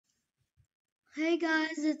Hey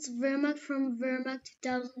guys, it's Vermac from Vermac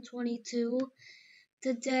 2022.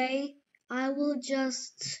 Today I will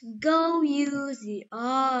just go use the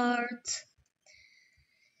art.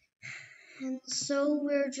 And so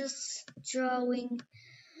we're just drawing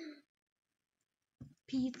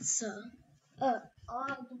pizza.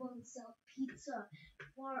 Odd1sout pizza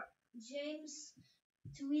for James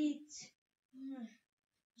to eat.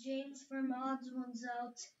 James from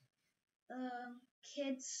Odd1sout.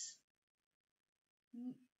 Kids,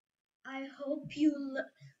 I hope you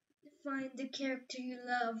find the character you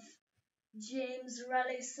love. James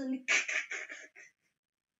Rallison.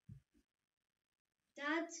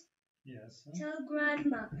 Dad? Yes. Tell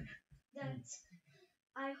Grandma that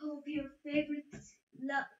I hope your favorite.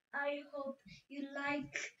 I hope you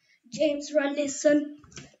like James Rallison.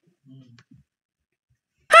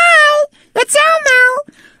 Hi, it's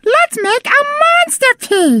Elmo. Let's make a monster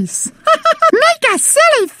piece. Make a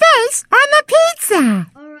silly face on the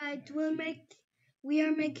pizza. All right, we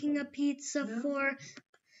are making a pizza for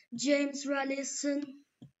James Rallison.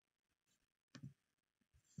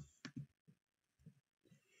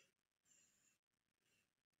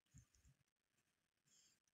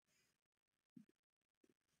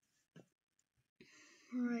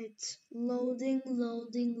 All right, loading.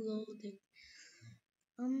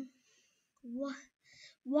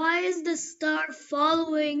 Why is the star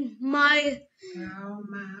following my?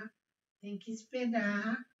 Calma, tem que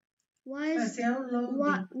esperar Why fazer o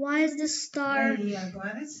loading. Why is the star? Aí,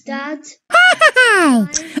 agora sim. Dad? Hi,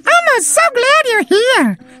 Elmo's so glad you're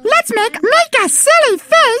here. Let's make a silly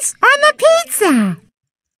face on the pizza.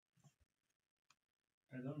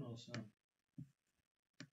 I don't know, son.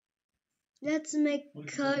 Let's make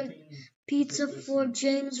a pizza for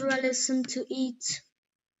James Rallison to eat.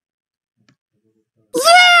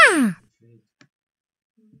 Yeah!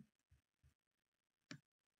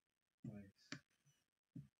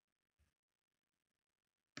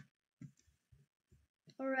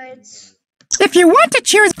 All right. If you want to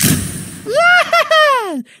choose...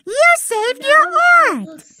 Yay! You saved your I art!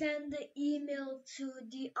 will send the email to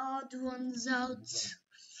the Odd1sout.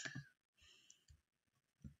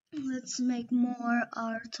 Let's make more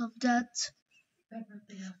art of that. Dá pra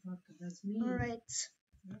pegar foto das minhas? All right.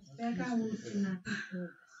 Pega a última.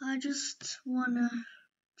 I just wanna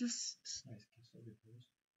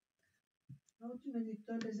A última de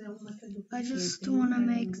todas é uma que eu dupliquei. I just Tem wanna uma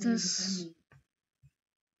make no meio this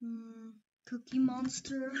cookie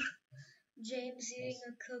monster. James eating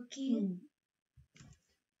a cookie.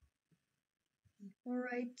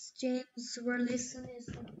 Alright, James Rallison is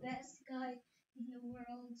the best guy in the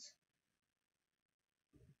world.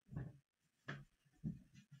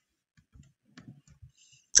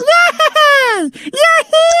 Yay! You're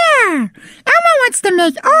here! Elmo wants to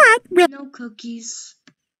make art with... No cookies.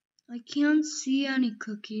 I can't see any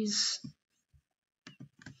cookies.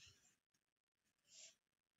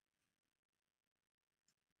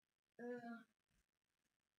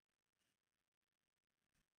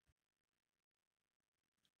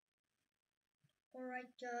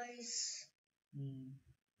 Alright guys,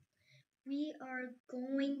 we are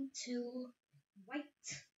going to wait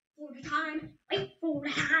for the time.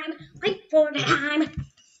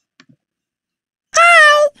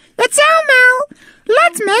 Hi, it's Elmo.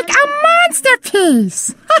 Let's make a monster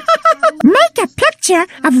piece. Make a picture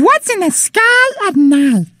of what's in the sky at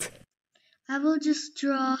night. I will just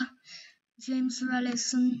draw James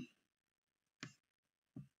Rallison.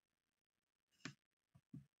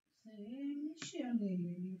 Mexendo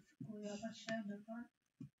ele ficou abaixado agora.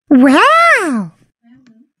 Wow!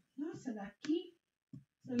 Nossa, daqui,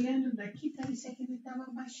 olhando daqui, parecia que ele estava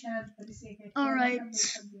abaixado. Parecia que aqui All era a right.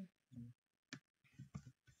 cabeça dele.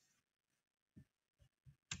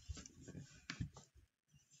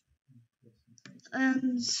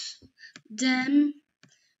 And then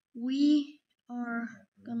we are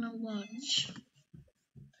gonna watch.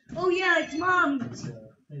 Oh yeah, it's Mom!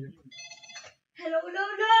 Hello.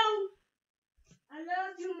 I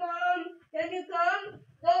love you, Mom. Can you come?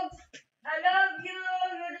 Don't. I love you.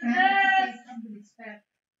 You're the best.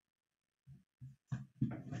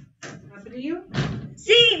 Abriu?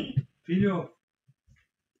 Sim! Filho,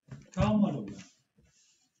 calma, Lula.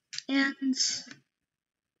 And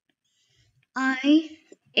I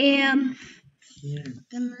am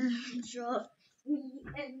gonna draw me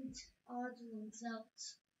and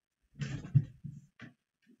Odd1sout.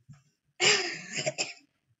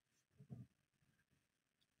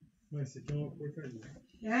 Mas você tem uma porcaria.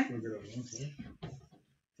 É? Tô gravando, né?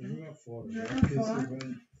 Vou jogar fora. Joga Porque fora. você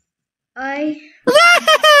vai...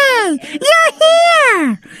 Yay! You're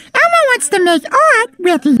here! Elmo wants to make art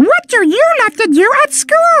with what do you love to do at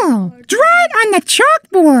school? Draw it on the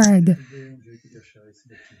chalkboard. Ver um jeito de achar esse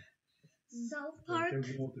daqui. South Vai Park, ter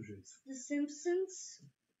algum outro jeito. The Simpsons,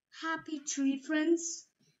 Happy Tree Friends.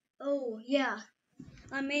 Oh yeah,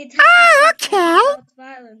 I made Happy Oh, Tree Friends okay. Without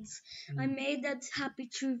Violence. I made that Happy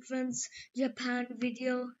Tree Friends Japan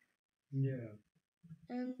video, Yeah.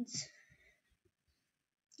 and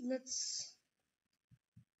let's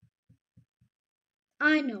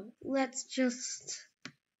just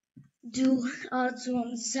do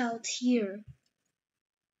Odd1sout here.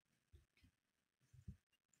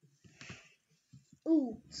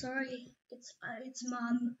 Oh, sorry, it's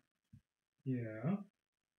mom. Yeah.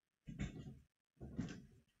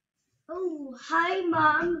 Oh, hi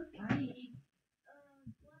mom. Hi. What is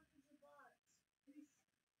the bot?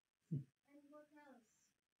 And what else?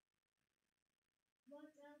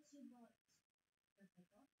 What else you bought?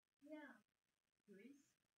 Yeah.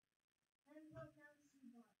 And what else you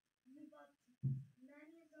bought? You bought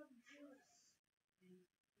many of juice.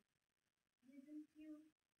 Didn't you?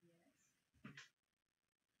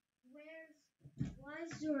 Yes. Why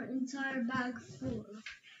is your entire bag full?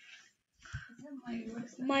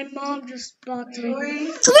 My mom just bought it.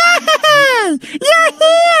 Yay! You're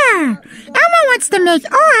here! Elmo wants to make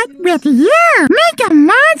art with you. Make a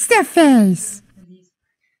monster face.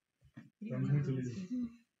 Estamos muito lindo.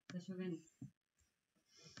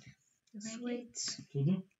 Wait,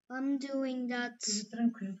 Tudo? I'm doing that. Tudo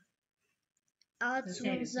tranquilo.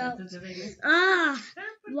 Odd1sout. Ah,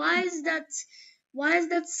 why is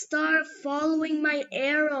that star following my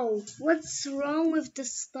arrow? What's wrong with the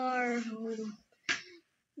star?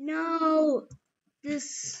 No,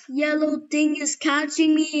 this yellow thing is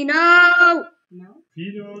catching me. No,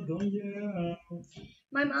 Filho, don't yell.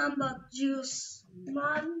 my mom bought juice.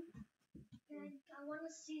 Mom, I want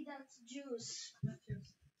to see that juice.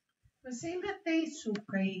 Você ainda tem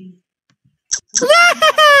suco aí?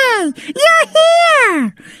 Yay! You're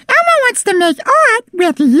here! Elmo wants to make art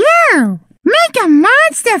with you. Make a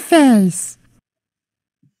monster face.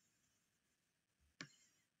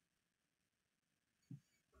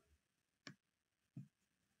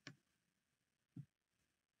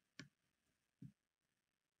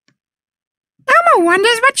 Elmo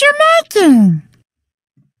wonders what you're making.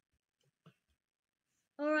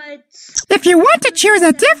 All right. If you want to choose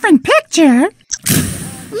a different picture,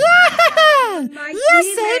 yay!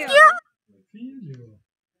 You saved your... Filho.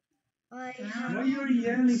 I Why you're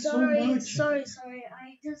yelling so much? sorry.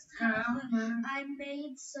 I just Calma. I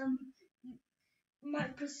made some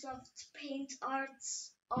Microsoft Paint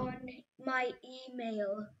arts on my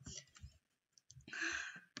email.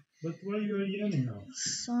 But why you're yelling now?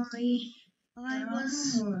 Sorry.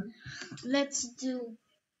 Let's do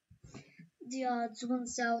the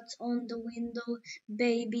Odd1sout on the window,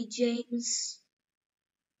 baby James.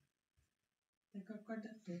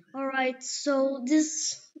 Alright, so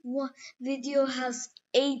this video has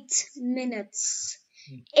 8 minutes.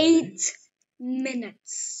 8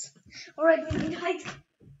 minutes. Alright, we need height.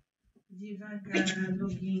 Devagar,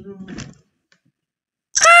 Loguinho.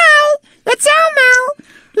 Hi, it's Elmo.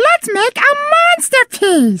 Let's make a monster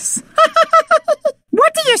piece.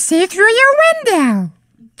 What do you see through your window?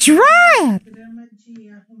 Draw it. Programa de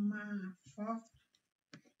arrumar foto.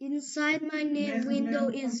 Inside my window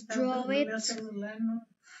is Draw It.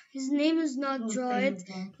 His name is not Draw It.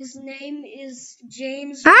 His name is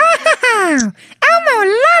James. Oh, Elmo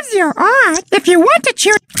loves your art. If you want to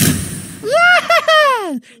choose...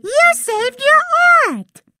 Yay! You saved your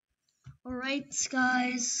art. Alright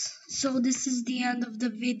guys, so this is the end of the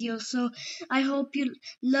video. So I hope you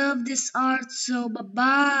love this art. So bye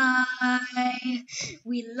bye.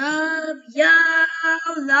 We love you,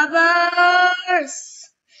 lovers.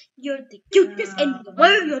 You're the cutest in the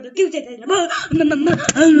world. You're the cutest in the world.